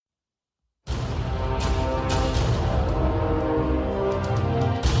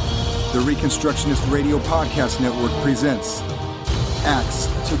The Reconstructionist Radio Podcast Network presents Axe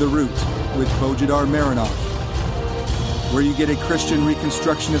to the Root with Bojidar Marinov, where you get a Christian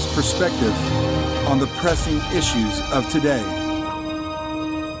Reconstructionist perspective on the pressing issues of today.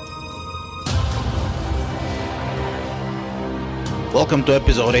 Welcome to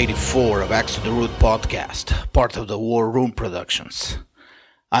episode 84 of Axe to the Root podcast, part of the War Room Productions.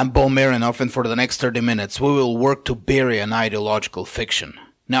 I'm Bo Marinov, and for the next 30 minutes we will work to bury an ideological fiction.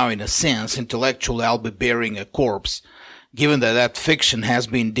 Now, in a sense, intellectually I'll be burying a corpse, given that that fiction has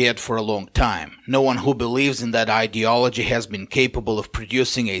been dead for a long time. No one who believes in that ideology has been capable of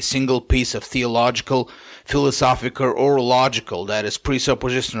producing a single piece of theological, philosophical, or logical, that is,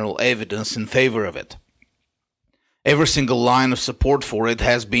 presuppositional evidence in favor of it. Every single line of support for it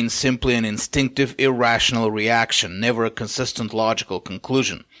has been simply an instinctive, irrational reaction, never a consistent logical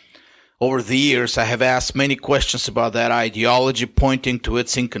conclusion. Over the years, I have asked many questions about that ideology, pointing to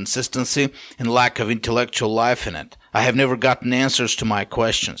its inconsistency and lack of intellectual life in it. I have never gotten answers to my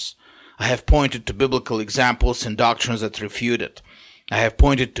questions. I have pointed to biblical examples and doctrines that refute it. I have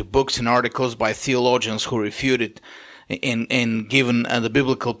pointed to books and articles by theologians who refute it and given the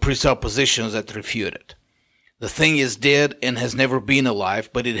biblical presuppositions that refute it. The thing is dead and has never been alive,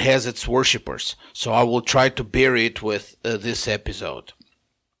 but it has its worshippers, so I will try to bury it with this episode.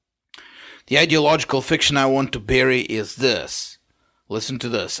 The ideological fiction I want to bury is this. Listen to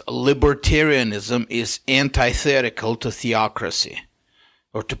this. Libertarianism is antithetical to theocracy.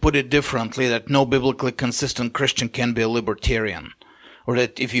 Or to put it differently, that no biblically consistent Christian can be a libertarian. Or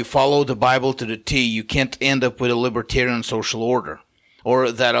that if you follow the Bible to the T, you can't end up with a libertarian social order.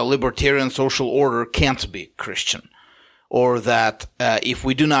 Or that a libertarian social order can't be Christian. Or that if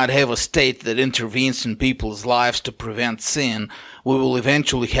we do not have a state that intervenes in people's lives to prevent sin, we will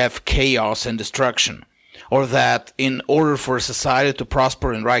eventually have chaos and destruction. Or that in order for a society to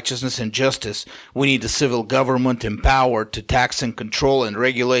prosper in righteousness and justice, we need a civil government empowered to tax and control and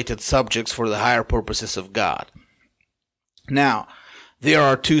regulate its subjects for the higher purposes of God. Now, there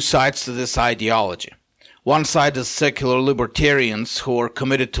are two sides to this ideology. One side is secular libertarians who are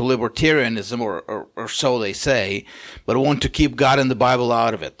committed to libertarianism, or so they say, but want to keep God and the Bible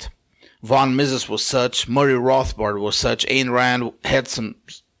out of it. Von Mises was such, Murray Rothbard was such, Ayn Rand had some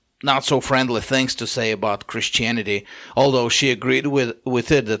not-so-friendly things to say about Christianity, although she agreed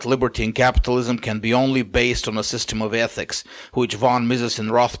with it that liberty in capitalism can be only based on a system of ethics, which von Mises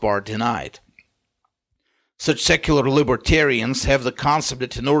and Rothbard denied. Such secular libertarians have the concept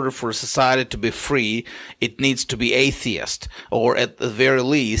that in order for a society to be free, it needs to be atheist, or at the very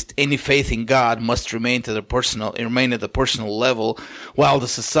least, any faith in God must remain at the personal level, while the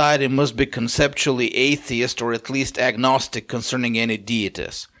society must be conceptually atheist or at least agnostic concerning any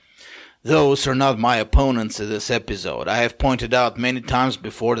deities. Those are not my opponents in this episode. I have pointed out many times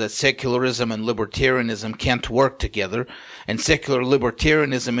before that secularism and libertarianism can't work together, and secular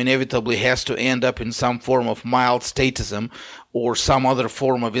libertarianism inevitably has to end up in some form of mild statism or some other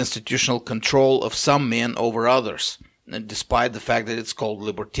form of institutional control of some men over others, despite the fact that it's called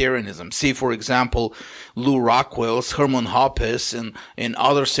libertarianism. See, for example, Lew Rockwell's, Herman Hoppes, and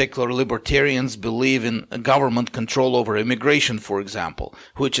other secular libertarians believe in government control over immigration, for example,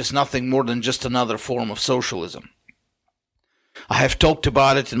 which is nothing more than just another form of socialism. I have talked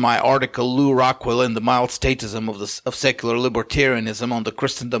about it in my article, Lew Rockwell and the Mild Statism of Secular Libertarianism, on the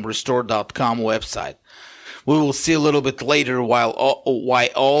ChristendomRestored.com website. We will see a little bit later why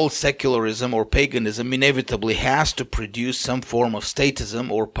all secularism or paganism inevitably has to produce some form of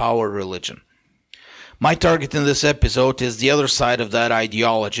statism or power religion. My target in this episode is the other side of that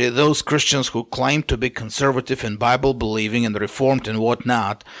ideology, those Christians who claim to be conservative and Bible-believing and Reformed and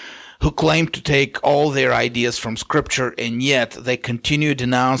whatnot, who claim to take all their ideas from Scripture, and yet they continue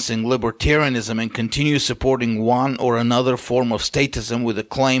denouncing libertarianism and continue supporting one or another form of statism with the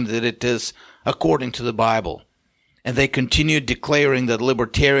claim that it is according to the Bible. And they continue declaring that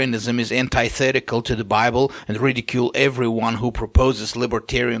libertarianism is antithetical to the Bible and ridicule everyone who proposes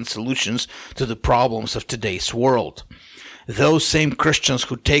libertarian solutions to the problems of today's world. Those same Christians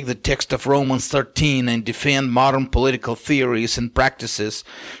who take the text of Romans 13 and defend modern political theories and practices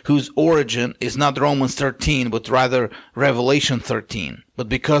whose origin is not Romans 13 but rather Revelation 13. But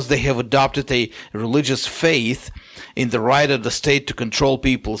because they have adopted a religious faith in the right of the state to control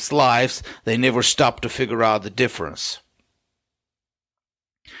people's lives, they never stop to figure out the difference.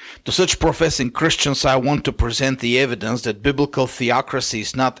 To such professing Christians, I want to present the evidence that biblical theocracy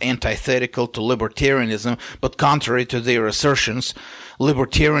is not antithetical to libertarianism, but contrary to their assertions,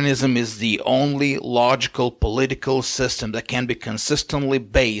 libertarianism is the only logical political system that can be consistently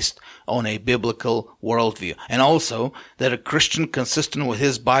based on a biblical worldview, and also that a Christian consistent with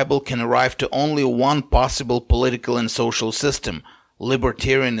his Bible can arrive to only one possible political and social system: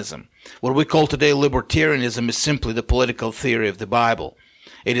 libertarianism. What we call today libertarianism is simply the political theory of the Bible.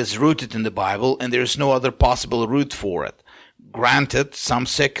 It is rooted in the Bible, and there is no other possible root for it. Granted, some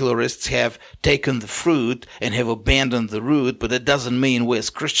secularists have taken the fruit and have abandoned the root, but that doesn't mean we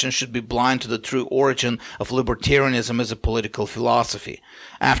as Christians should be blind to the true origin of libertarianism as a political philosophy.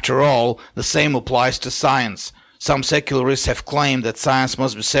 After all, the same applies to science. Some secularists have claimed that science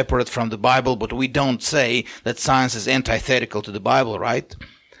must be separate from the Bible, but we don't say that science is antithetical to the Bible, right?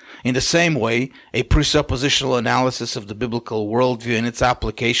 In the same way, a presuppositional analysis of the biblical worldview and its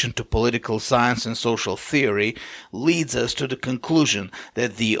application to political science and social theory leads us to the conclusion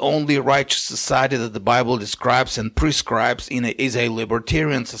that the only righteous society that the Bible describes and prescribes is a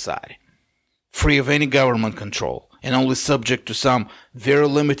libertarian society, free of any government control, and only subject to some very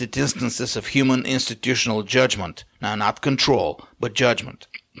limited instances of human institutional judgment. Now, not control, but judgment.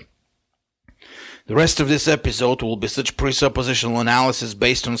 The rest of this episode will be such presuppositional analysis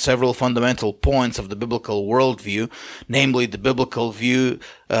based on several fundamental points of the biblical worldview, namely the biblical view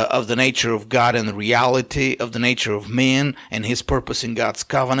of the nature of God and the reality of the nature of man and his purpose in God's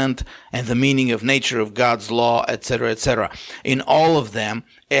covenant, and the meaning of nature of God's law, etc., etc. In all of them,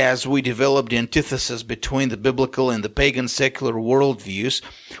 as we develop the antithesis between the biblical and the pagan secular worldviews,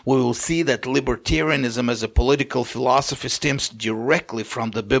 we will see that libertarianism as a political philosophy stems directly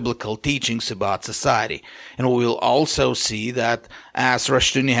from the biblical teachings about society. And we will also see that, as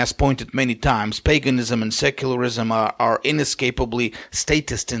Rushdoony has pointed many times, paganism and secularism are inescapably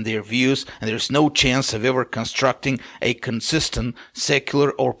statist in their views, and there is no chance of ever constructing a consistent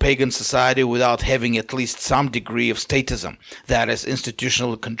secular or pagan society without having at least some degree of statism, that is,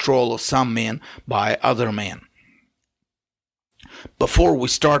 institutional control of some men by other men. Before we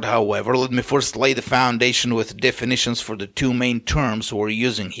start, however, let me first lay the foundation with definitions for the two main terms we're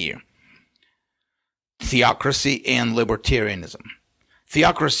using here: theocracy and libertarianism.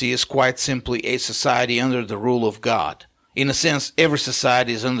 Theocracy is quite simply a society under the rule of God. In a sense, every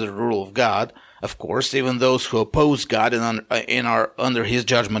society is under the rule of God, of course, even those who oppose God and are under his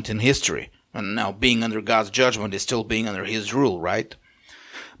judgment in history. And now, being under God's judgment is still being under his rule, right?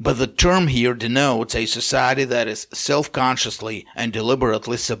 But the term here denotes a society that is self-consciously and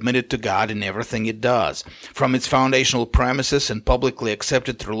deliberately submitted to God in everything it does, from its foundational premises and publicly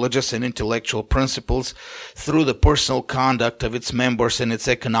accepted religious and intellectual principles, through the personal conduct of its members and its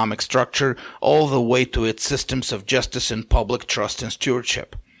economic structure, all the way to its systems of justice and public trust and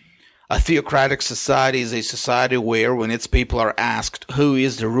stewardship. A theocratic society is a society where, when its people are asked, who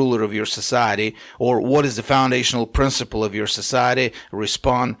is the ruler of your society, or what is the foundational principle of your society,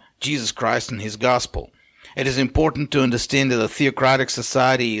 respond, Jesus Christ and his gospel. It is important to understand that a theocratic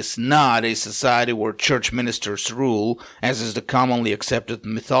society is not a society where church ministers rule, as is the commonly accepted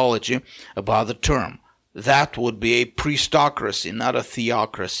mythology about the term. That would be a priestocracy, not a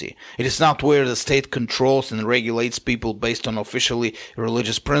theocracy. It is not where the state controls and regulates people based on officially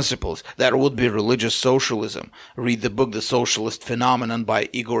religious principles. That would be religious socialism. Read the book The Socialist Phenomenon by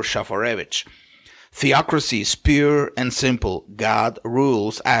Igor Shafarevich. Theocracy is pure and simple. God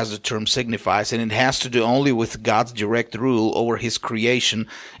rules, as the term signifies, and it has to do only with God's direct rule over his creation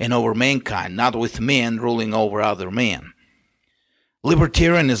and over mankind, not with men ruling over other men.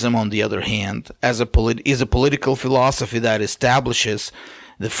 Libertarianism, on the other hand, is a political philosophy that establishes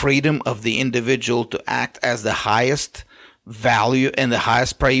the freedom of the individual to act as the highest value and the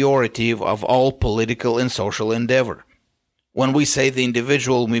highest priority of all political and social endeavor. When we say the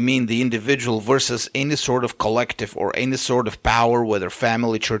individual, we mean the individual versus any sort of collective or any sort of power, whether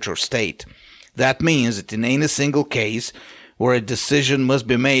family, church, or state. That means that in any single case where a decision must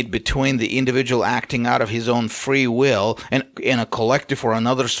be made between the individual acting out of his own free will and a collective or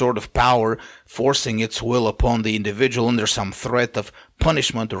another sort of power forcing its will upon the individual under some threat of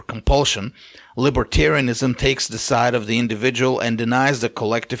punishment or compulsion, libertarianism takes the side of the individual and denies the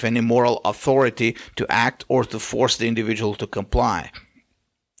collective any moral authority to act or to force the individual to comply.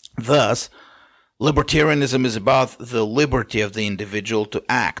 Thus, libertarianism is about the liberty of the individual to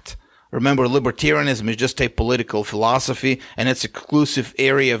act. Remember, libertarianism is just a political philosophy, and its exclusive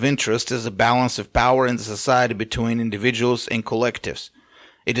area of interest is the balance of power in the society between individuals and collectives.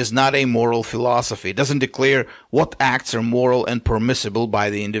 It is not a moral philosophy. It doesn't declare what acts are moral and permissible by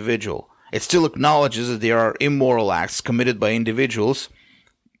the individual. It still acknowledges that there are immoral acts committed by individuals,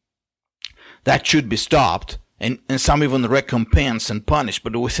 That should be stopped, and some even recompense and punish,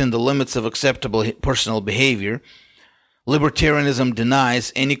 but within the limits of acceptable personal behavior. Libertarianism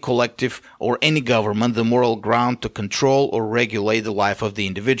denies any collective or any government the moral ground to control or regulate the life of the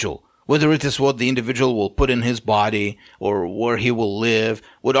individual, whether it is what the individual will put in his body, or where he will live,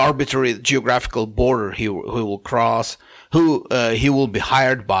 what arbitrary geographical border he will cross, who he will be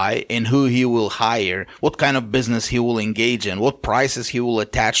hired by, and who he will hire, what kind of business he will engage in, what prices he will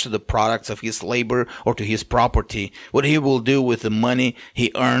attach to the products of his labor or to his property, what he will do with the money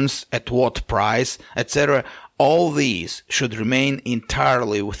he earns, at what price, etc. All these should remain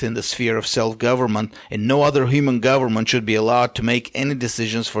entirely within the sphere of self-government, and no other human government should be allowed to make any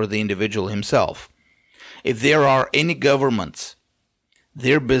decisions for the individual himself. If there are any governments,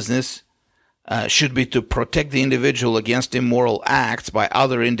 their business should be to protect the individual against immoral acts by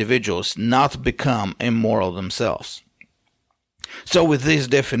other individuals, not become immoral themselves. So with these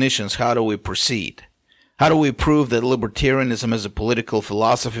definitions, how do we proceed? How do we prove that libertarianism as a political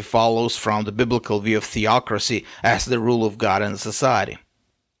philosophy follows from the biblical view of theocracy as the rule of God in society?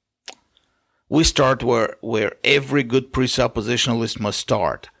 We start where every good presuppositionalist must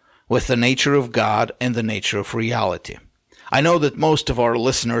start, with the nature of God and the nature of reality. I know that most of our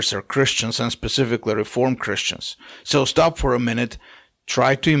listeners are Christians, and specifically Reformed Christians. So stop for a minute,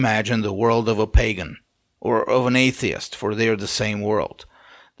 try to imagine the world of a pagan, or of an atheist, for they are the same world.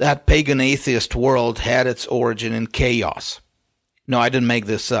 That pagan atheist world had its origin in chaos. No, I didn't make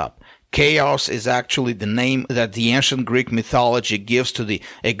this up. Chaos is actually the name that the ancient Greek mythology gives to the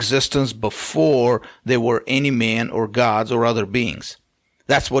existence before there were any men or gods or other beings.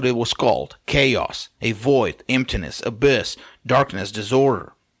 That's what it was called. Chaos, a void, emptiness, abyss, darkness,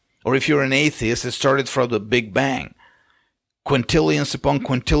 disorder. Or if you're an atheist, it started from the Big Bang. Quintillions upon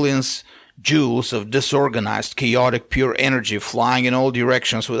quintillions joules of disorganized, chaotic, pure energy flying in all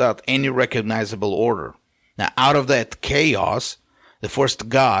directions without any recognizable order. Now, out of that chaos, the first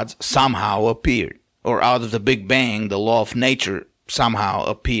gods somehow appeared. Or out of the Big Bang, the law of nature somehow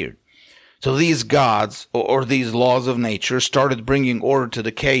appeared. So these gods, or these laws of nature, started bringing order to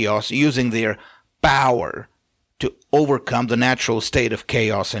the chaos using their power to overcome the natural state of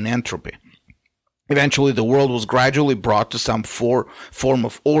chaos and entropy. Eventually, the world was gradually brought to some form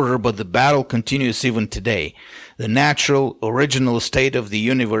of order, but the battle continues even today. The natural, original state of the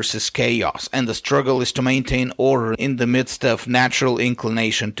universe is chaos, and the struggle is to maintain order in the midst of natural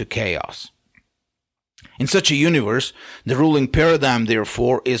inclination to chaos. In such a universe, the ruling paradigm,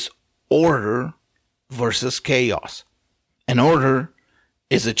 therefore, is order versus chaos. And order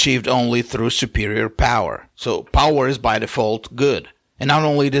is achieved only through superior power. So power is by default good. And not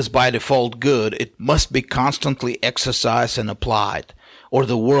only it is by default good, it must be constantly exercised and applied, or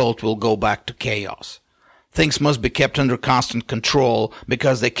the world will go back to chaos. Things must be kept under constant control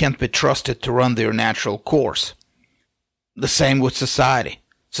because they can't be trusted to run their natural course. The same with society.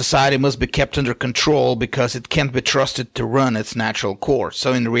 Society must be kept under control because it can't be trusted to run its natural course.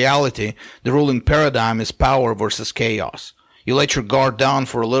 So in reality, the ruling paradigm is power versus chaos. You let your guard down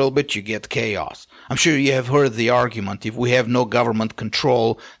for a little bit, you get chaos. I'm sure you have heard the argument, if we have no government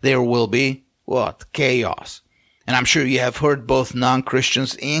control, there will be, what? Chaos. And I'm sure you have heard both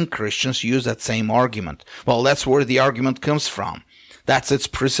non-Christians and Christians use that same argument. Well, that's where the argument comes from. That's its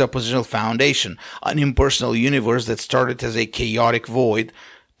presuppositional foundation, an impersonal universe that started as a chaotic void,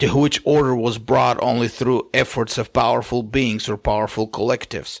 to which order was brought only through efforts of powerful beings or powerful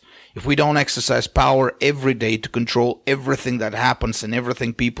collectives. If we don't exercise power every day to control everything that happens and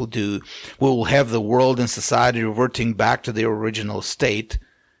everything people do, we will have the world and society reverting back to their original state,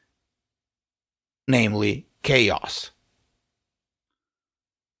 namely chaos.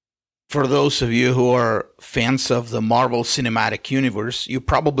 For those of you who are fans of the Marvel Cinematic Universe, you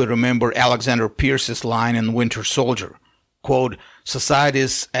probably remember Alexander Pierce's line in Winter Soldier. Quote, society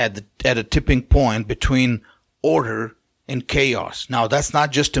is at a tipping point between order and chaos. Now, that's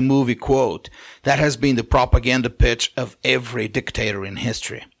not just a movie quote. That has been the propaganda pitch of every dictator in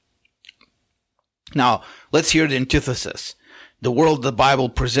history. Now, let's hear the antithesis. The world the Bible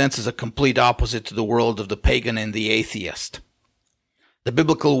presents is a complete opposite to the world of the pagan and the atheist. The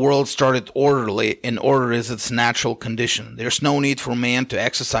biblical world started orderly, and order is its natural condition. There's no need for man to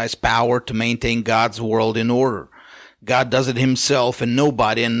exercise power to maintain God's world in order. God does it himself, and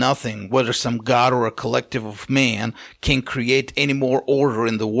nobody and nothing, whether some God or a collective of man, can create any more order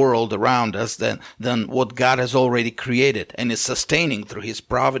in the world around us than what God has already created and is sustaining through his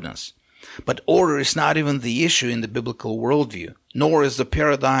providence. But order is not even the issue in the biblical worldview, nor is the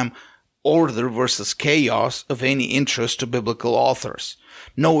paradigm order versus chaos of any interest to biblical authors.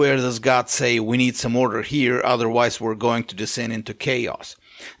 Nowhere does God say we need some order here, otherwise we're going to descend into chaos.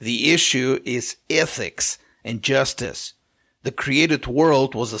 The issue is ethics and justice. The created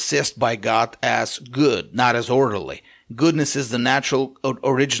world was assessed by God as good, not as orderly. Goodness is the natural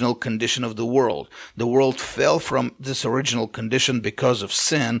original condition of the world. The world fell from this original condition because of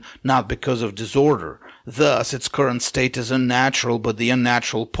sin, not because of disorder. Thus, its current state is unnatural, but the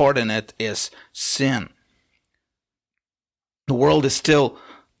unnatural part in it is sin. The world is still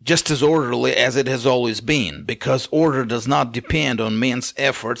just as orderly as it has always been, because order does not depend on man's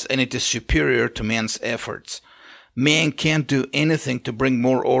efforts and it is superior to man's efforts. Man can't do anything to bring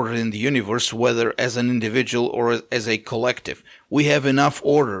more order in the universe, whether as an individual or as a collective. We have enough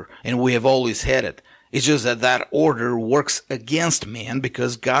order, and we have always had it. It's just that order works against man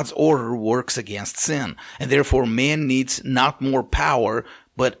because God's order works against sin, and therefore man needs not more power,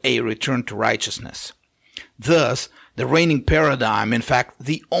 but a return to righteousness. Thus, the reigning paradigm, in fact,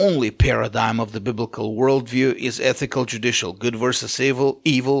 the only paradigm of the biblical worldview, is ethical judicial, good versus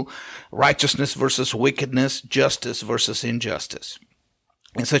evil, righteousness versus wickedness, justice versus injustice.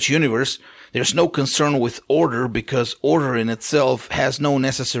 In such universe, there's no concern with order because order in itself has no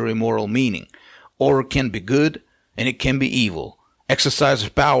necessary moral meaning. Order can be good and it can be evil. Exercise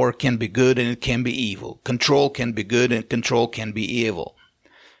of power can be good and it can be evil. Control can be good and control can be evil.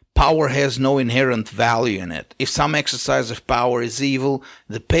 Power has no inherent value in it. If some exercise of power is evil,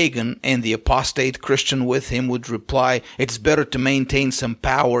 the pagan and the apostate Christian with him would reply, it's better to maintain some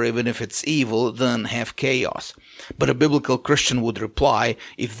power even if it's evil than have chaos. But a biblical Christian would reply,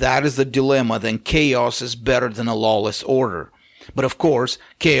 if that is the dilemma, then chaos is better than a lawless order. But of course,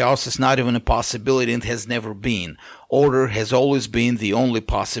 chaos is not even a possibility and has never been. Order has always been the only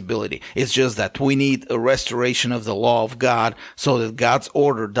possibility. It's just that we need a restoration of the law of God so that God's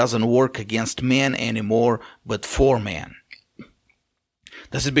order doesn't work against man anymore, but for man.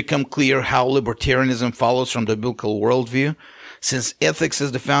 Does it become clear how libertarianism follows from the biblical worldview? Since ethics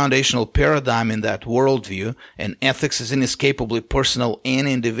is the foundational paradigm in that worldview, and ethics is inescapably personal and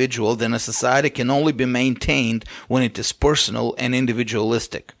individual, then a society can only be maintained when it is personal and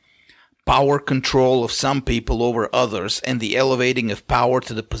individualistic. Power control of some people over others and the elevating of power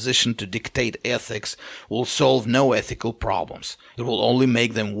to the position to dictate ethics will solve no ethical problems. It will only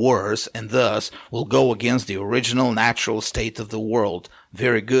make them worse and thus will go against the original natural state of the world.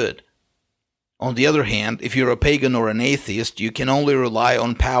 Very good. On the other hand, if you're a pagan or an atheist, you can only rely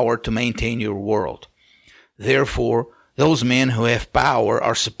on power to maintain your world. Therefore, those men who have power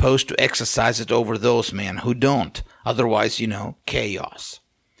are supposed to exercise it over those men who don't. Otherwise, chaos.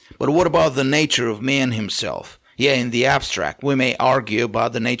 But what about the nature of man himself? Yeah, in the abstract, we may argue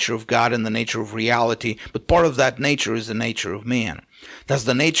about the nature of God and the nature of reality, but part of that nature is the nature of man. Does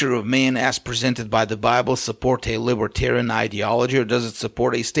the nature of man as presented by the Bible support a libertarian ideology, or does it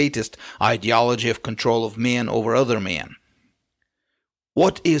support a statist ideology of control of man over other men?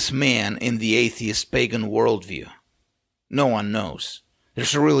 What is man in the atheist pagan worldview? No one knows.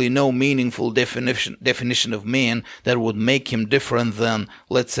 There's really no meaningful definition of man that would make him different than,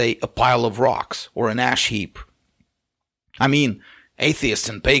 let's say, a pile of rocks or an ash heap. I mean, atheists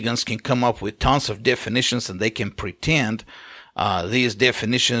and pagans can come up with tons of definitions and they can pretend these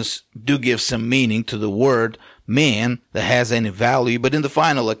definitions do give some meaning to the word man that has any value, but in the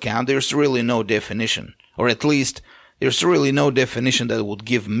final account, there's really no definition. Or at least, there's really no definition that would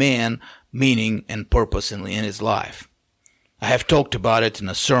give man meaning and purpose in his life. I have talked about it in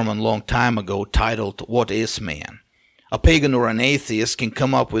a sermon long time ago titled, What is Man? A pagan or an atheist can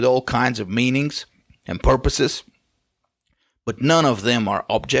come up with all kinds of meanings and purposes, but none of them are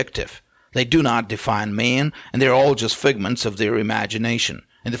objective. They do not define man, and they're all just figments of their imagination.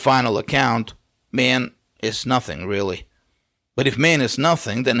 In the final account, man is nothing, really. But if man is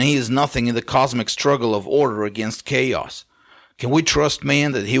nothing, then he is nothing in the cosmic struggle of order against chaos. Can we trust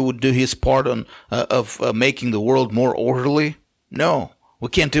man that he would do his part of making the world more orderly? No, we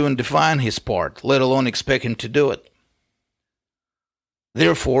can't even define his part, let alone expect him to do it.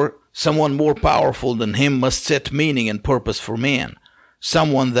 Therefore, someone more powerful than him must set meaning and purpose for man.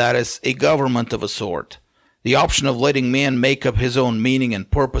 Someone that is a government of a sort. The option of letting man make up his own meaning and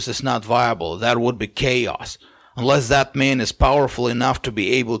purpose is not viable. That would be chaos. Unless that man is powerful enough to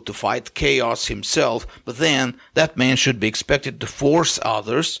be able to fight chaos himself, but then that man should be expected to force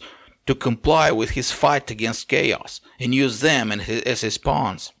others to comply with his fight against chaos and use them as his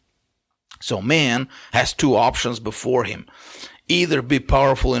pawns. So man has two options before him. Either be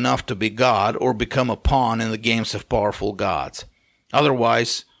powerful enough to be God or become a pawn in the games of powerful gods.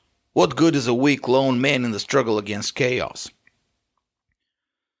 Otherwise, what good is a weak lone man in the struggle against chaos?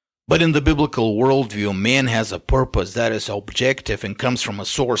 But in the biblical worldview, man has a purpose that is objective and comes from a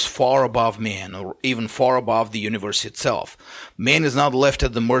source far above man, or even far above the universe itself. Man is not left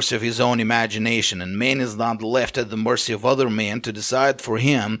at the mercy of his own imagination, and man is not left at the mercy of other men to decide for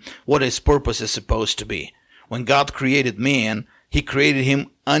him what his purpose is supposed to be. When God created man, he created him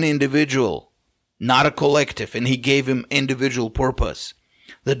an individual, not a collective, and he gave him individual purpose.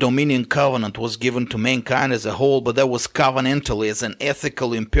 The dominion covenant was given to mankind as a whole, but that was covenantally as an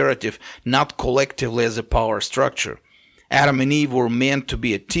ethical imperative, not collectively as a power structure. Adam and Eve were meant to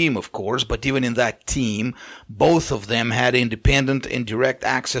be a team, of course, but even in that team, both of them had independent and direct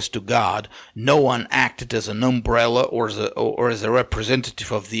access to God. No one acted as an umbrella or as a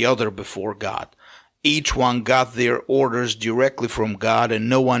representative of the other before God. Each one got their orders directly from God, and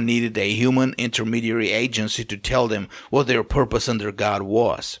no one needed a human intermediary agency to tell them what their purpose under God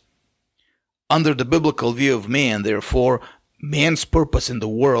was. Under the biblical view of man, therefore, man's purpose in the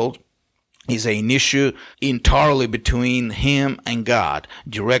world is an issue entirely between him and God,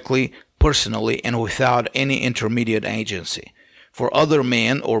 directly, personally, and without any intermediate agency. For other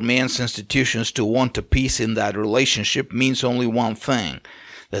men or man's institutions to want a piece in that relationship means only one thing: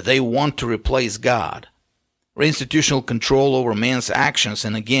 that they want to replace God. Institutional control over man's actions,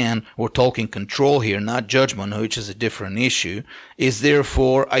 and again, we're talking control here, not judgment, which is a different issue, is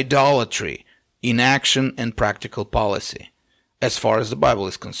therefore idolatry, inaction, and practical policy, as far as the Bible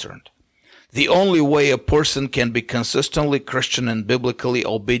is concerned. The only way a person can be consistently Christian and biblically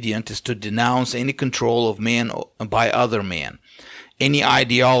obedient is to denounce any control of man by other men. Any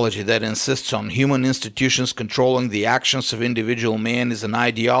ideology that insists on human institutions controlling the actions of individual man is an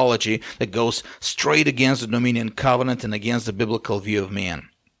ideology that goes straight against the dominion covenant and against the biblical view of man.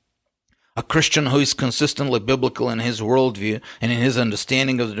 A Christian who is consistently biblical in his worldview and in his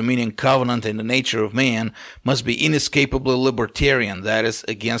understanding of the dominion covenant and the nature of man must be inescapably libertarian, that is,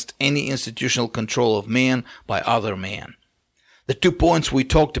 against any institutional control of man by other men. The 2 points we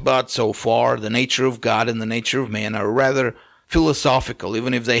talked about so far, the nature of God and the nature of man, are rather philosophical,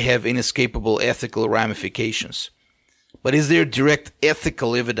 even if they have inescapable ethical ramifications. But is there direct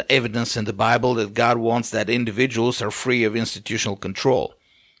ethical evidence in the Bible that God wants that individuals are free of institutional control?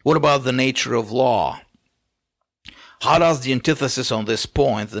 What about the nature of law? How does the antithesis on this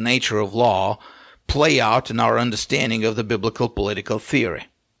point, the nature of law, play out in our understanding of the biblical political theory?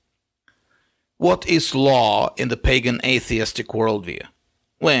 What is law in the pagan atheistic worldview?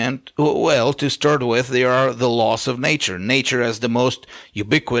 Well, to start with, there are the laws of nature. Nature, as the most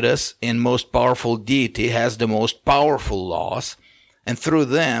ubiquitous and most powerful deity, has the most powerful laws, and through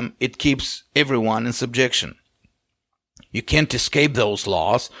them it keeps everyone in subjection. You can't escape those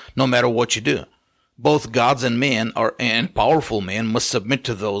laws, no matter what you do. Both gods and men, and powerful men, must submit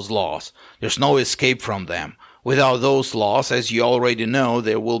to those laws. There's no escape from them. Without those laws, as you already know,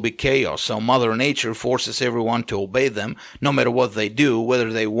 there will be chaos, so Mother Nature forces everyone to obey them, no matter what they do,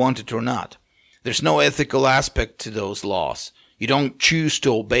 whether they want it or not. There's no ethical aspect to those laws. You don't choose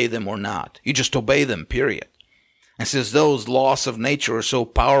to obey them or not. You just obey them, period. And since those laws of nature are so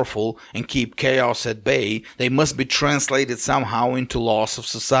powerful and keep chaos at bay, they must be translated somehow into laws of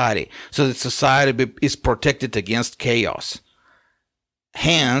society, so that society is protected against chaos.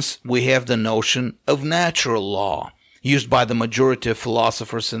 Hence, we have the notion of natural law, used by the majority of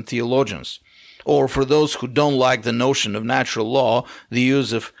philosophers and theologians. Or, for those who don't like the notion of natural law, the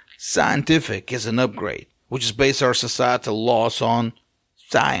use of scientific is an upgrade, which is based our societal laws on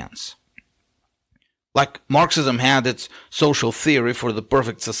science. Like Marxism had its social theory for the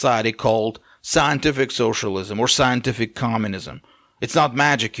perfect society called scientific socialism or scientific communism. It's not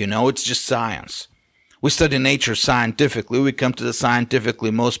magic, it's just science. We study nature scientifically, we come to the scientifically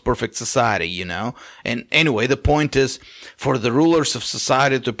most perfect society, And anyway, the point is, for the rulers of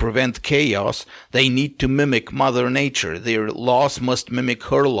society to prevent chaos, they need to mimic Mother Nature. Their laws must mimic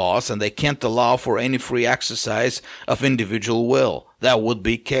her laws, and they can't allow for any free exercise of individual will. That would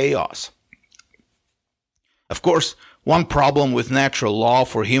be chaos. Of course, one problem with natural law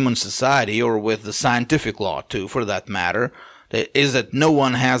for human society, or with the scientific law too, for that matter, is that no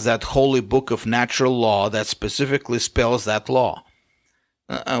one has that holy book of natural law that specifically spells that law.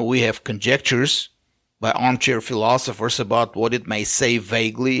 We have conjectures by armchair philosophers about what it may say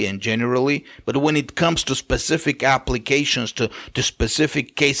vaguely and generally, but when it comes to specific applications to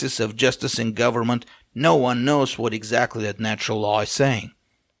specific cases of justice in government, no one knows what exactly that natural law is saying.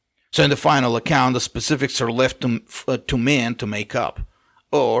 So in the final account, the specifics are left to men to make up,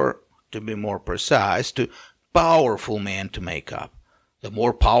 or, to be more precise, to powerful men to make up. The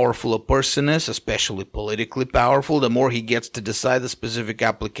more powerful a person is, especially politically powerful, the more he gets to decide the specific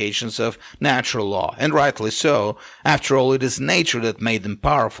applications of natural law. And rightly so. After all, it is nature that made them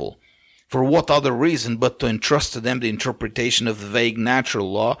powerful. For what other reason but to entrust to them the interpretation of the vague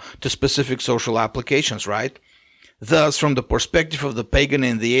natural law to specific social applications, right? Thus, from the perspective of the pagan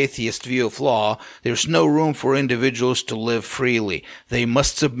and the atheist view of law, there's no room for individuals to live freely. They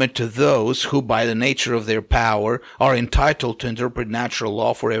must submit to those who, by the nature of their power, are entitled to interpret natural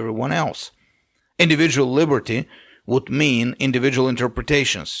law for everyone else. Individual liberty would mean individual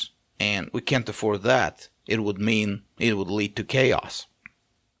interpretations, and we can't afford that. It would lead to chaos.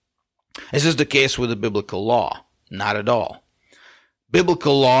 This is the case with the biblical law. Not at all.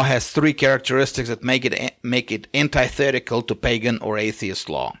 Biblical law has three characteristics that make it antithetical to pagan or atheist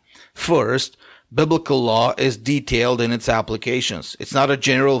law. First, biblical law is detailed in its applications. It's not a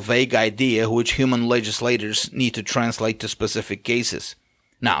general vague idea which human legislators need to translate to specific cases.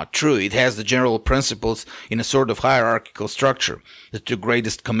 Now, true, it has the general principles in a sort of hierarchical structure. The two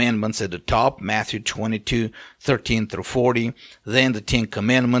greatest commandments at the top, Matthew 22:13-40, then the 10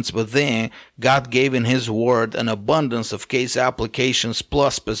 Commandments, but then God gave in His Word an abundance of case applications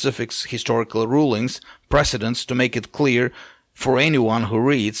plus specific historical rulings, precedents, to make it clear for anyone who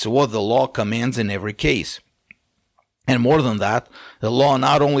reads what the law commands in every case. And more than that, the law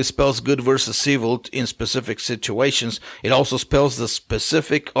not only spells good versus evil in specific situations, it also spells the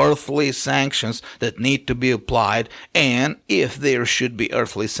specific earthly sanctions that need to be applied, and if there should be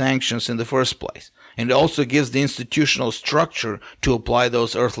earthly sanctions in the first place. And it also gives the institutional structure to apply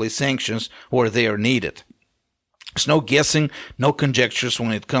those earthly sanctions where they are needed. There's no guessing, no conjectures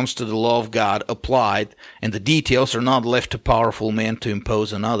when it comes to the law of God applied, and the details are not left to powerful men to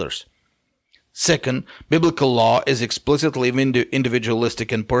impose on others. Second, biblical law is explicitly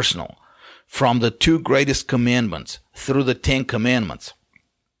individualistic and personal. From the two greatest commandments through the 10 Commandments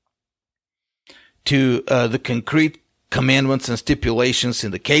to the concrete commandments and stipulations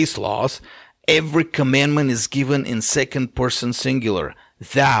in the case laws, every commandment is given in second person singular,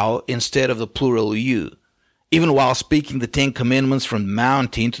 thou instead of the plural you. Even while speaking the 10 Commandments from the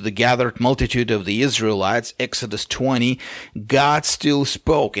mountain to the gathered multitude of the Israelites, Exodus 20, God still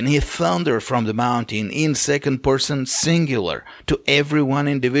spoke, and He thundered from the mountain in second person singular to everyone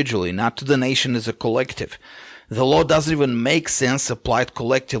individually, not to the nation as a collective. The law doesn't even make sense applied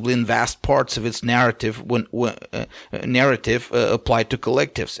collectively in vast parts of its narrative applied to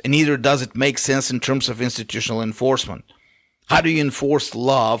collectives, and neither does it make sense in terms of institutional enforcement. How do you enforce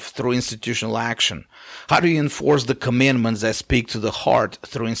love through institutional action? How do you enforce the commandments that speak to the heart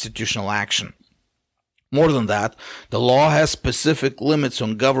through institutional action? More than that, the law has specific limits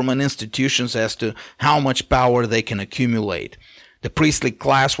on government institutions as to how much power they can accumulate. The priestly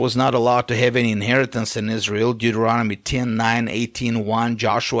class was not allowed to have any inheritance in Israel, Deuteronomy 10:9, 18:1,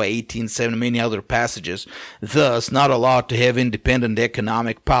 Joshua 18:7, many other passages, thus not allowed to have independent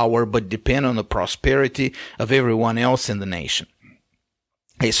economic power, but depend on the prosperity of everyone else in the nation.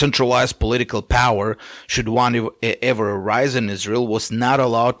 A centralized political power, should one ever arise in Israel, was not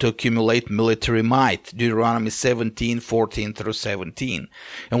allowed to accumulate military might, Deuteronomy 17:14-17.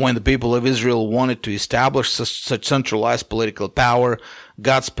 And when the people of Israel wanted to establish such centralized political power,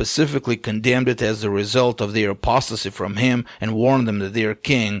 God specifically condemned it as the result of their apostasy from Him and warned them that their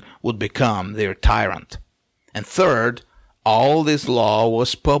king would become their tyrant. And third, all this law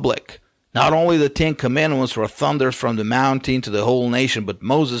was public. Not only the 10 Commandments were thundered from the mountain to the whole nation, but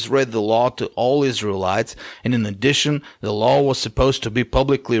Moses read the law to all Israelites, and in addition, the law was supposed to be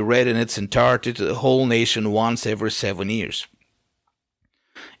publicly read in its entirety to the whole nation once every 7 years.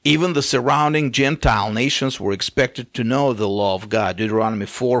 Even the surrounding Gentile nations were expected to know the law of God, Deuteronomy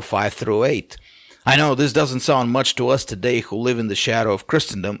 4:5-8. I know this doesn't sound much to us today who live in the shadow of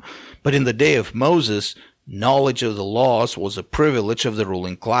Christendom, but in the day of Moses, knowledge of the laws was a privilege of the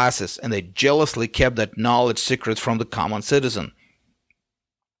ruling classes, and they jealously kept that knowledge secret from the common citizen.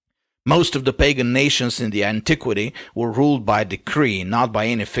 Most of the pagan nations in the antiquity were ruled by decree, not by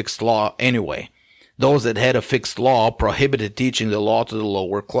any fixed law anyway. Those that had a fixed law prohibited teaching the law to the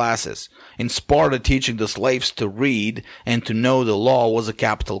lower classes. In Sparta, teaching the slaves to read and to know the law was a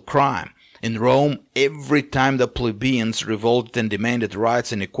capital crime. In Rome, every time the plebeians revolted and demanded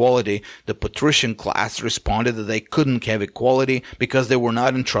rights and equality, the patrician class responded that they couldn't have equality because they were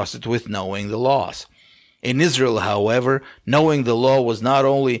not entrusted with knowing the laws. In Israel, however, knowing the law was not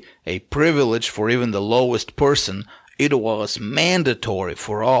only a privilege for even the lowest person, it was mandatory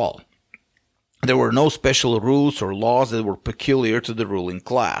for all. There were no special rules or laws that were peculiar to the ruling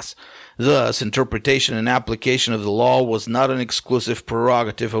class. Thus, interpretation and application of the law was not an exclusive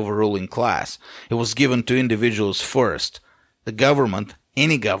prerogative of a ruling class. It was given to individuals first. The government,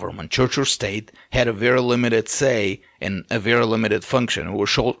 any government, church or state, had a very limited say and a very limited function. We'll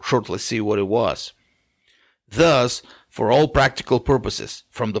shortly see what it was. Thus, for all practical purposes,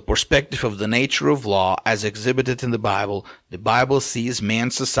 from the perspective of the nature of law as exhibited in the Bible sees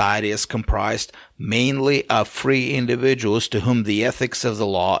man's society as comprised mainly of free individuals to whom the ethics of the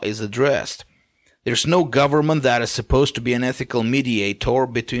law is addressed. There's no government that is supposed to be an ethical mediator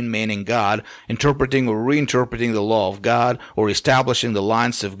between man and God, interpreting or reinterpreting the law of God, or establishing the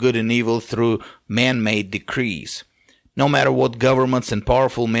lines of good and evil through man-made decrees. No matter what governments and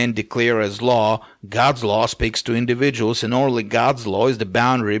powerful men declare as law, God's law speaks to individuals, and only God's law is the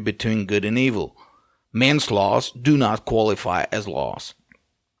boundary between good and evil. Men's laws do not qualify as laws.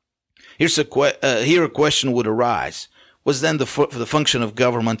 Here a question would arise. What's then the function of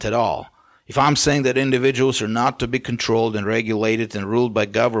government at all? If I'm saying that individuals are not to be controlled and regulated and ruled by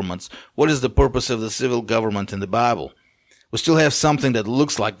governments, what is the purpose of the civil government in the Bible? We still have something that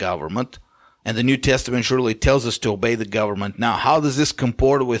looks like government, and the New Testament surely tells us to obey the government. Now, how does this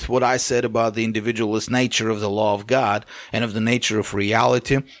comport with what I said about the individualist nature of the law of God and of the nature of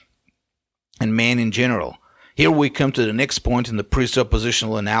reality and man in general? Here we come to the next point in the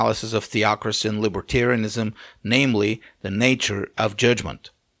presuppositional analysis of theocracy and libertarianism, namely the nature of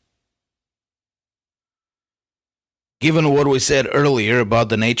judgment. Given what we said earlier about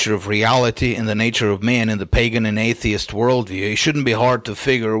the nature of reality and the nature of man in the pagan and atheist worldview, it shouldn't be hard to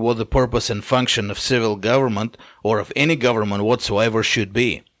figure what the purpose and function of civil government, or of any government whatsoever, should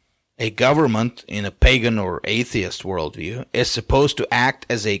be. A government, in a pagan or atheist worldview, is supposed to act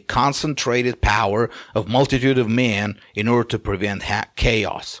as a concentrated power of multitude of men in order to prevent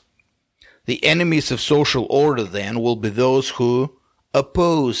chaos. The enemies of social order, then, will be those who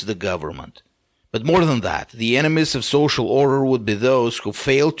oppose the government. But more than that, the enemies of social order would be those who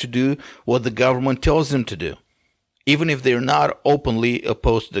fail to do what the government tells them to do, even if they are not openly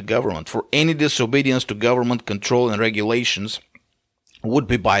opposed to the government. For any disobedience to government control and regulations would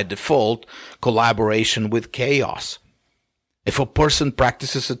be by default collaboration with chaos. If a person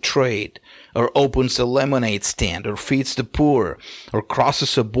practices a trade, or opens a lemonade stand, or feeds the poor, or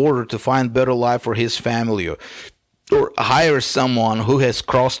crosses a border to find better life for his family, or hires someone who has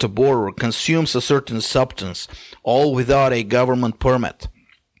crossed a border, or consumes a certain substance, all without a government permit,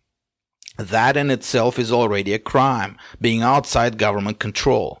 that in itself is already a crime, being outside government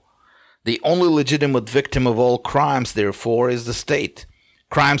control. The only legitimate victim of all crimes, therefore, is the state.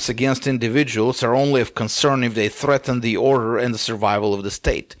 Crimes against individuals are only of concern if they threaten the order and the survival of the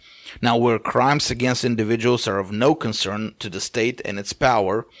state. Now, where crimes against individuals are of no concern to the state and its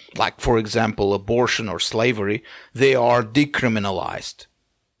power, like, for example, abortion or slavery, they are decriminalized.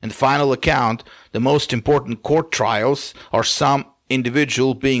 In the final account, the most important court trials are some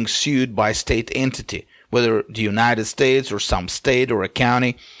individual being sued by a state entity, whether the United States or some state or a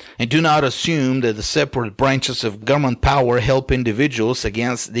county, and do not assume that the separate branches of government power help individuals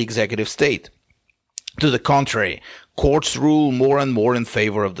against the executive state. To the contrary, courts rule more and more in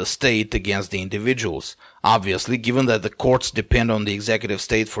favor of the state against the individuals. Obviously, given that the courts depend on the executive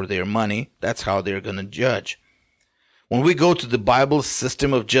state for their money, that's how they're going to judge. When we go to the Bible's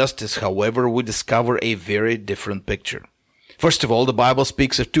system of justice, however, we discover a very different picture. First of all, the Bible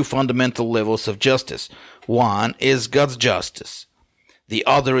speaks of two fundamental levels of justice. One is God's justice. The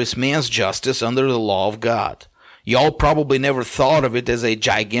other is man's justice under the law of God. Y'all probably never thought of it as a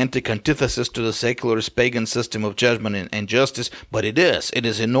gigantic antithesis to the secularist pagan system of judgment and justice, but it is. It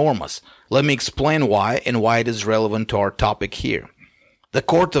is enormous. Let me explain why and why it is relevant to our topic here. The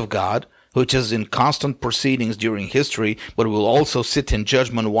court of God, which is in constant proceedings during history, but will also sit in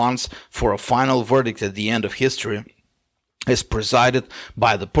judgment once for a final verdict at the end of history, is presided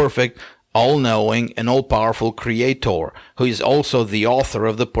by the perfect, all-knowing, and all-powerful Creator, who is also the author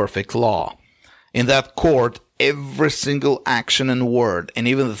of the perfect law. In that court, every single action and word, and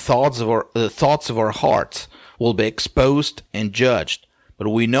even the thoughts of our hearts, will be exposed and judged. But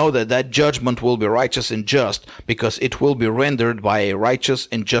we know that judgment will be righteous and just, because it will be rendered by a righteous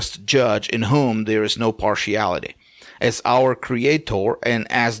and just judge in whom there is no partiality. As our Creator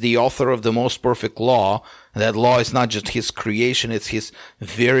and as the author of the most perfect law, that law is not just His creation, it's His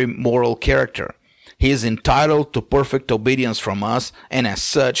very moral character. He is entitled to perfect obedience from us, and as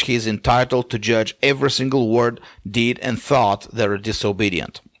such, He is entitled to judge every single word, deed, and thought that are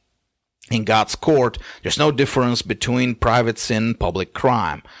disobedient. In God's court, there's no difference between private sin and public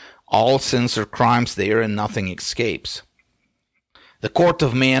crime. All sins are crimes there, and nothing escapes. The court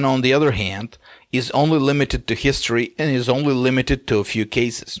of man, on the other hand, is only limited to history and is only limited to a few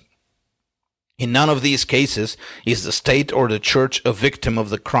cases. In none of these cases is the state or the church a victim of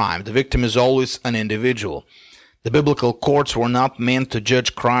the crime. The victim is always an individual. The biblical courts were not meant to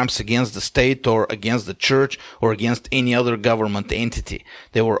judge crimes against the state or against the church or against any other government entity.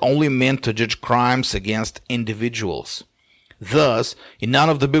 They were only meant to judge crimes against individuals. Thus, in none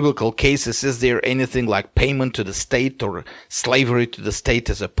of the biblical cases is there anything like payment to the state or slavery to the state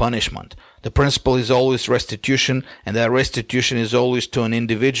as a punishment. The principle is always restitution, and that restitution is always to an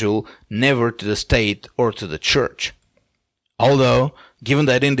individual, never to the state or to the church. Although, given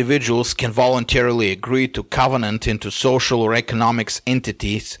that individuals can voluntarily agree to covenant into social or economics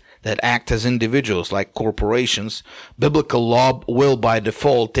entities that act as individuals like corporations, biblical law will by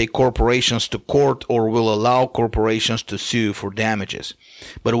default take corporations to court or will allow corporations to sue for damages.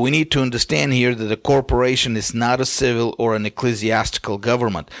 But we need to understand here that a corporation is not a civil or an ecclesiastical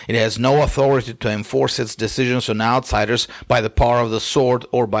government. It has no authority to enforce its decisions on outsiders by the power of the sword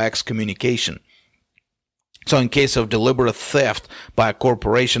or by excommunication. So in case of deliberate theft by a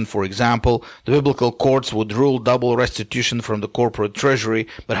corporation, for example, the biblical courts would rule double restitution from the corporate treasury,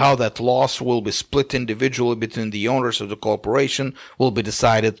 but how that loss will be split individually between the owners of the corporation will be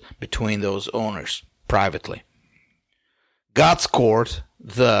decided between those owners privately. God's court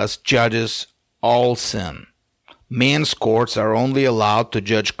thus judges all sin. Men's courts are only allowed to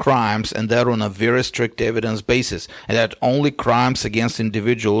judge crimes, and that on a very strict evidence basis, and that only crimes against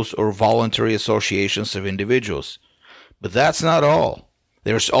individuals or voluntary associations of individuals. But that's not all.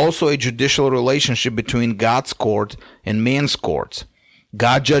 There's also a judicial relationship between God's court and men's courts.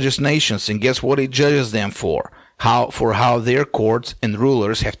 God judges nations, and guess what He judges them for? How their courts and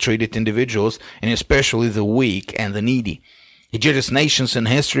rulers have treated individuals, and especially the weak and the needy. He judges nations in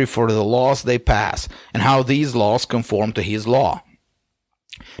history for the laws they pass and how these laws conform to His law.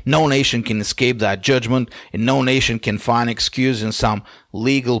 No nation can escape that judgment, and no nation can find excuse in some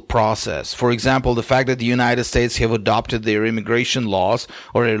legal process. For example, the fact that the United States have adopted their immigration laws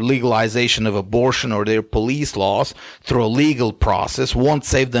or their legalization of abortion or their police laws through a legal process won't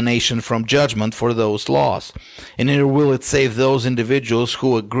save the nation from judgment for those laws. And neither will it save those individuals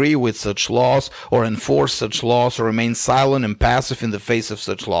who agree with such laws or enforce such laws or remain silent and passive in the face of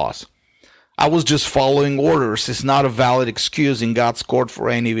such laws. I was just following orders is not a valid excuse in God's court for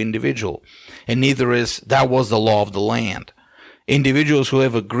any individual, and neither is that was the law of the land. Individuals who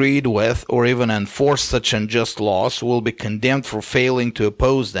have agreed with or even enforced such unjust laws will be condemned for failing to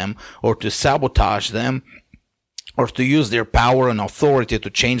oppose them or to sabotage them or to use their power and authority to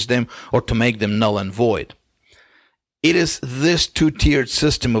change them or to make them null and void. It is this two-tiered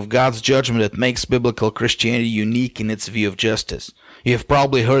system of God's judgment that makes biblical Christianity unique in its view of justice. You have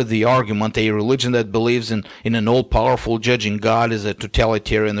probably heard the argument, a religion that believes in an all-powerful judging God is a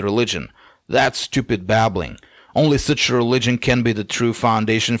totalitarian religion. That's stupid babbling. Only such a religion can be the true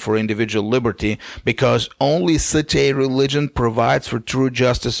foundation for individual liberty, because only such a religion provides for true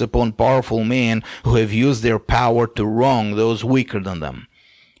justice upon powerful men who have used their power to wrong those weaker than them.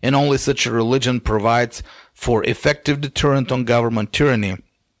 And only such a religion provides for effective deterrent on government tyranny,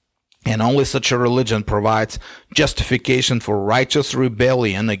 and only such a religion provides justification for righteous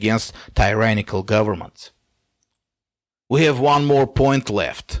rebellion against tyrannical governments. We have one more point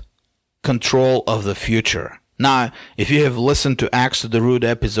left: control of the future. Now, if you have listened to Axe to the Root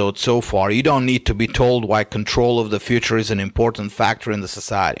episode so far, you don't need to be told why control of the future is an important factor in the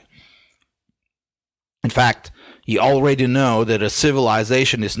society. In fact, you already know that a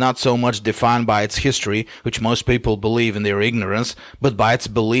civilization is not so much defined by its history, which most people believe in their ignorance, but by its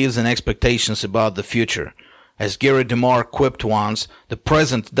beliefs and expectations about the future. As Gary DeMar quipped once, the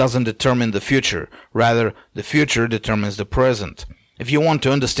present doesn't determine the future, rather, the future determines the present. If you want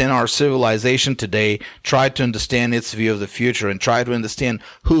to understand our civilization today, try to understand its view of the future and try to understand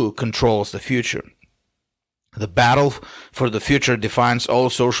who controls the future. The battle for the future defines all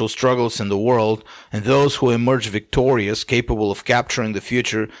social struggles in the world, and those who emerge victorious, capable of capturing the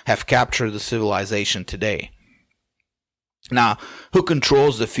future, have captured the civilization today. Now, who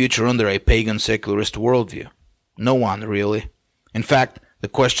controls the future under a pagan secularist worldview? No one, really. In fact, the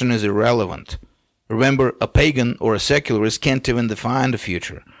question is irrelevant. Remember, a pagan or a secularist can't even define the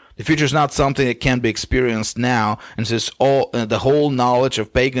future. The future is not something that can be experienced now, and since the whole knowledge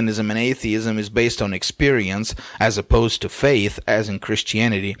of paganism and atheism is based on experience as opposed to faith, as in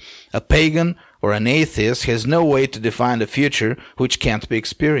Christianity, a pagan or an atheist has no way to define the future which can't be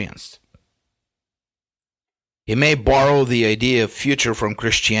experienced. He may borrow the idea of future from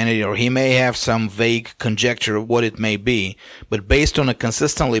Christianity, or he may have some vague conjecture of what it may be, but based on a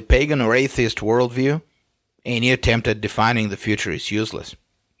consistently pagan or atheist worldview, any attempt at defining the future is useless.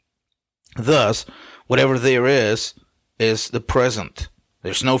 Thus, whatever there is the present.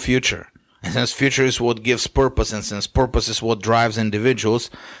 There's no future. And since future is what gives purpose, and since purpose is what drives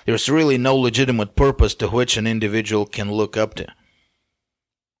individuals, there's really no legitimate purpose to which an individual can look up to.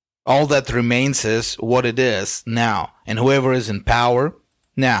 All that remains is what it is now, and whoever is in power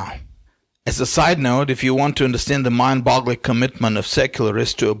now. As a side note, if you want to understand the mind-boggling commitment of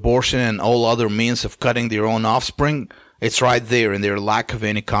secularists to abortion and all other means of cutting their own offspring, it's right there in their lack of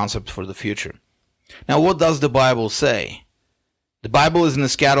any concept for the future. Now, what does the Bible say? The Bible is an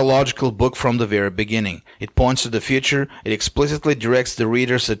eschatological book from the very beginning. It points to the future. It explicitly directs the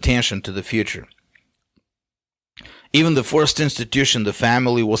reader's attention to the future. Even the first institution, the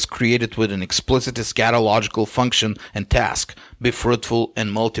family, was created with an explicit eschatological function and task: be fruitful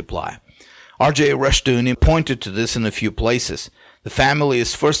and multiply. R.J. Rushdoony pointed to this in a few places. The family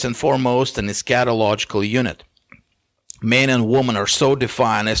is first and foremost an eschatological unit. Man and woman are so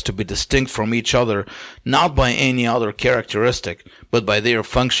defined as to be distinct from each other, not by any other characteristic, but by their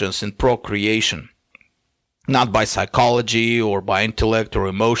functions in procreation. Not by psychology, or by intellect, or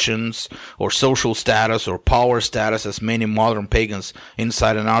emotions, or social status, or power status, as many modern pagans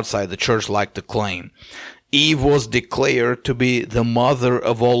inside and outside the church like to claim. Eve was declared to be the mother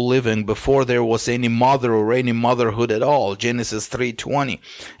of all living before there was any mother or any motherhood at all, Genesis 3:20.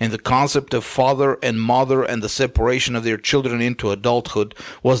 And the concept of father and mother and the separation of their children into adulthood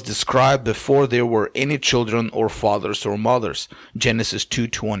was described before there were any children or fathers or mothers, Genesis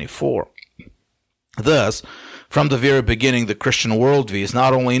 2:24. Thus, from the very beginning, the Christian worldview is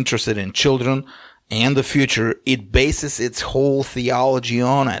not only interested in children and the future, it bases its whole theology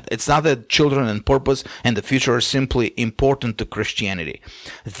on it. It's not that children and purpose and the future are simply important to Christianity.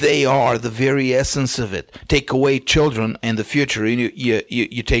 They are the very essence of it. Take away children and the future,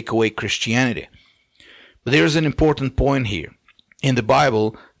 you take away Christianity. But there's an important point here. In the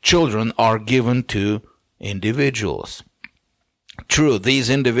Bible, children are given to individuals. True, these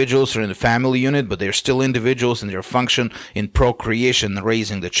individuals are in the family unit, but they're still individuals in their function in procreation and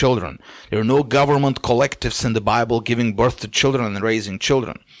raising the children. There are no government collectives in the Bible giving birth to children and raising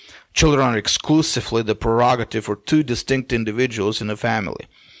children. Children are exclusively the prerogative of two distinct individuals in a family.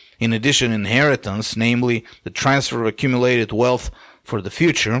 In addition, inheritance, namely the transfer of accumulated wealth for the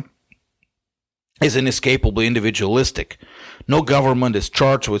future, is inescapably individualistic. No government is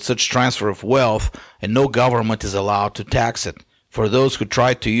charged with such transfer of wealth, and no government is allowed to tax it. For those who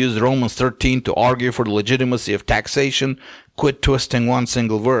try to use Romans 13 to argue for the legitimacy of taxation, quit twisting one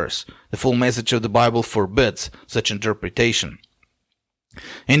single verse. The full message of the Bible forbids such interpretation.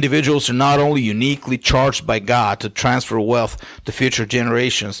 Individuals are not only uniquely charged by God to transfer wealth to future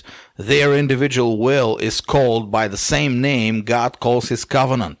generations, their individual will is called by the same name God calls His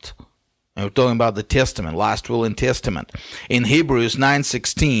covenant. And we're talking about the Testament, last will and testament. In Hebrews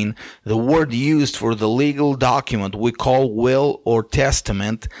 9:16, the word used for the legal document we call will or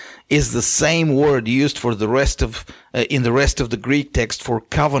testament is the same word used for the rest of in the rest of the Greek text for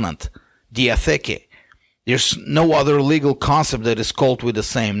covenant, diatheke. There's no other legal concept that is called with the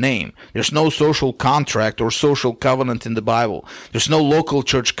same name. There's no social contract or social covenant in the Bible. There's no local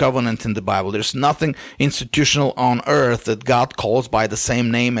church covenant in the Bible. There's nothing institutional on earth that God calls by the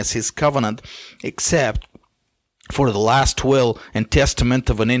same name as His covenant, except for the last will and testament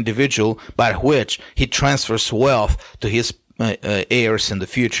of an individual by which he transfers wealth to his heirs in the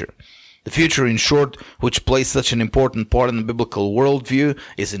future. The future, in short, which plays such an important part in the biblical worldview,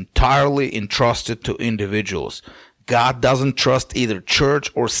 is entirely entrusted to individuals. God doesn't trust either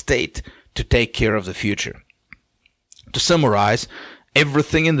church or state to take care of the future. To summarize,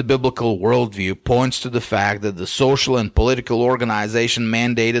 everything in the biblical worldview points to the fact that the social and political organization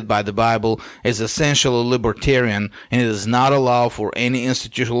mandated by the Bible is essentially libertarian, and it does not allow for any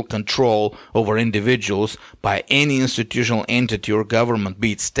institutional control over individuals by any institutional entity or government,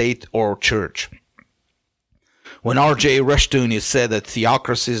 be it state or church. When R.J. Rushdoony said that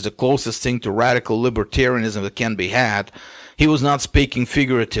theocracy is the closest thing to radical libertarianism that can be had, he was not speaking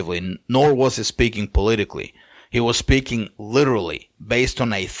figuratively, nor was he speaking politically. He was speaking literally, based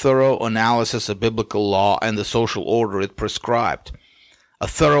on a thorough analysis of biblical law and the social order it prescribed. A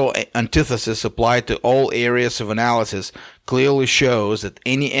thorough antithesis applied to all areas of analysis clearly shows that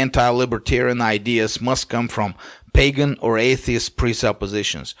any anti-libertarian ideas must come from pagan or atheist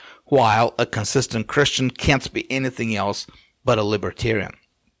presuppositions, while a consistent Christian can't be anything else but a libertarian.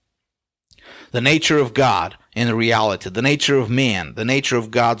 The nature of God and reality, the nature of man, the nature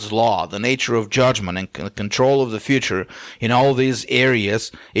of God's law, the nature of judgment and control of the future, in all these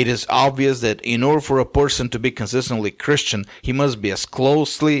areas, it is obvious that in order for a person to be consistently Christian, he must be as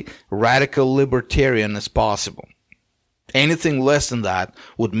closely radical libertarian as possible. Anything less than that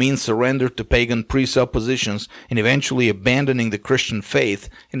would mean surrender to pagan presuppositions and eventually abandoning the Christian faith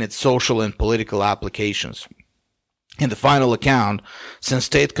in its social and political applications. In the final account, since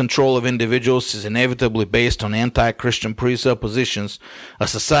state control of individuals is inevitably based on anti-Christian presuppositions, a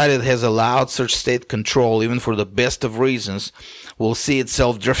society that has allowed such state control, even for the best of reasons, will see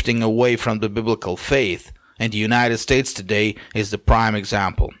itself drifting away from the biblical faith, and the United States today is the prime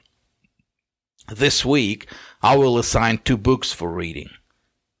example. This week, I will assign 2 books for reading.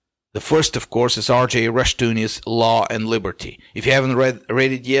 The first, of course, is R.J. Rushdoony's Law and Liberty. If you haven't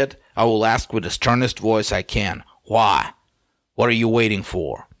read it yet, I will ask with the sternest voice I can, why? What are you waiting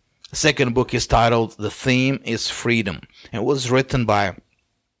for? The second book is titled The Theme is Freedom, and was written by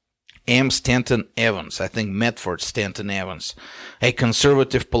M. Stanton Evans, I think Medford Stanton Evans, a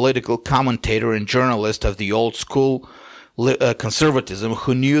conservative political commentator and journalist of the old school conservatism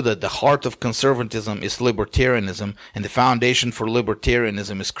who knew that the heart of conservatism is libertarianism and the foundation for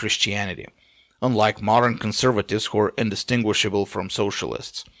libertarianism is Christianity, unlike modern conservatives who are indistinguishable from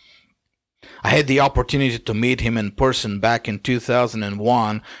socialists. I had the opportunity to meet him in person back in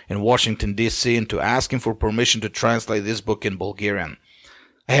 2001 in Washington, D.C. and to ask him for permission to translate this book in Bulgarian.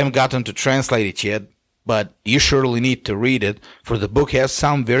 I haven't gotten to translate it yet, but you surely need to read it, for the book has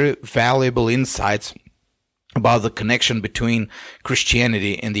some very valuable insights about the connection between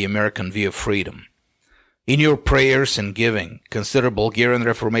Christianity and the American view of freedom. In your prayers and giving, consider Bulgarian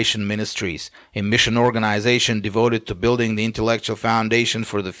Reformation Ministries, a mission organization devoted to building the intellectual foundation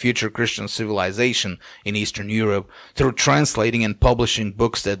for the future Christian civilization in Eastern Europe through translating and publishing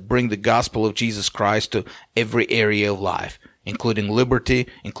books that bring the gospel of Jesus Christ to every area of life, including liberty,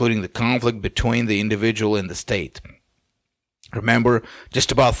 including the conflict between the individual and the state. Remember, just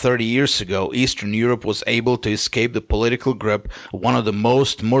about 30 years ago, Eastern Europe was able to escape the political grip of one of the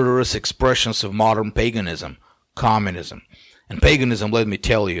most murderous expressions of modern paganism, communism. And paganism, let me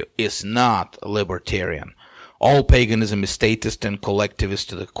tell you, is not libertarian. All paganism is statist and collectivist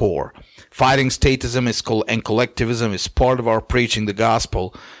to the core. Fighting statism and collectivism is part of our preaching the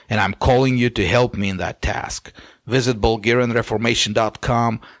gospel, and I'm calling you to help me in that task. Visit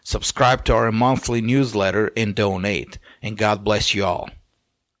BulgarianReformation.com, subscribe to our monthly newsletter, and donate. And God bless you all.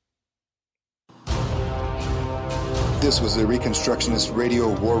 This was a Reconstructionist Radio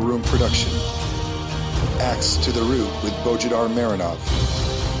War Room production. Axe to the Root with Bojidar Marinov.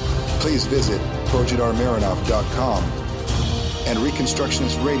 Please visit BojidarMarinov.com and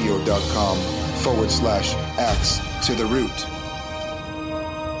ReconstructionistRadio.com/Axe to the Root.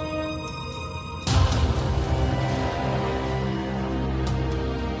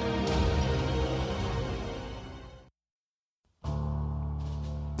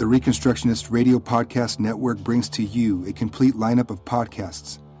 The Reconstructionist Radio Podcast Network brings to you a complete lineup of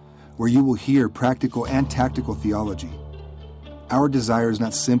podcasts where you will hear practical and tactical theology. Our desire is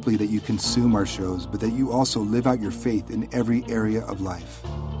not simply that you consume our shows, but that you also live out your faith in every area of life.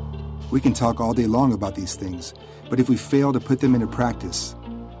 We can talk all day long about these things, but if we fail to put them into practice,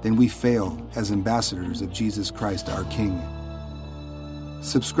 then we fail as ambassadors of Jesus Christ, our King.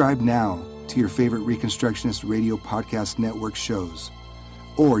 Subscribe now to your favorite Reconstructionist Radio Podcast Network shows.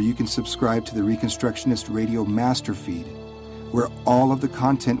 Or you can subscribe to the Reconstructionist Radio Master Feed, where all of the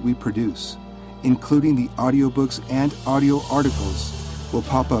content we produce, including the audiobooks and audio articles, will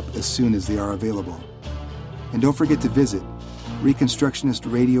pop up as soon as they are available. And don't forget to visit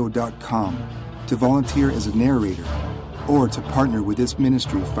ReconstructionistRadio.com to volunteer as a narrator or to partner with this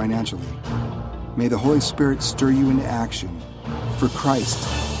ministry financially. May the Holy Spirit stir you into action for Christ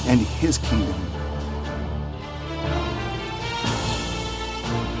and His kingdom.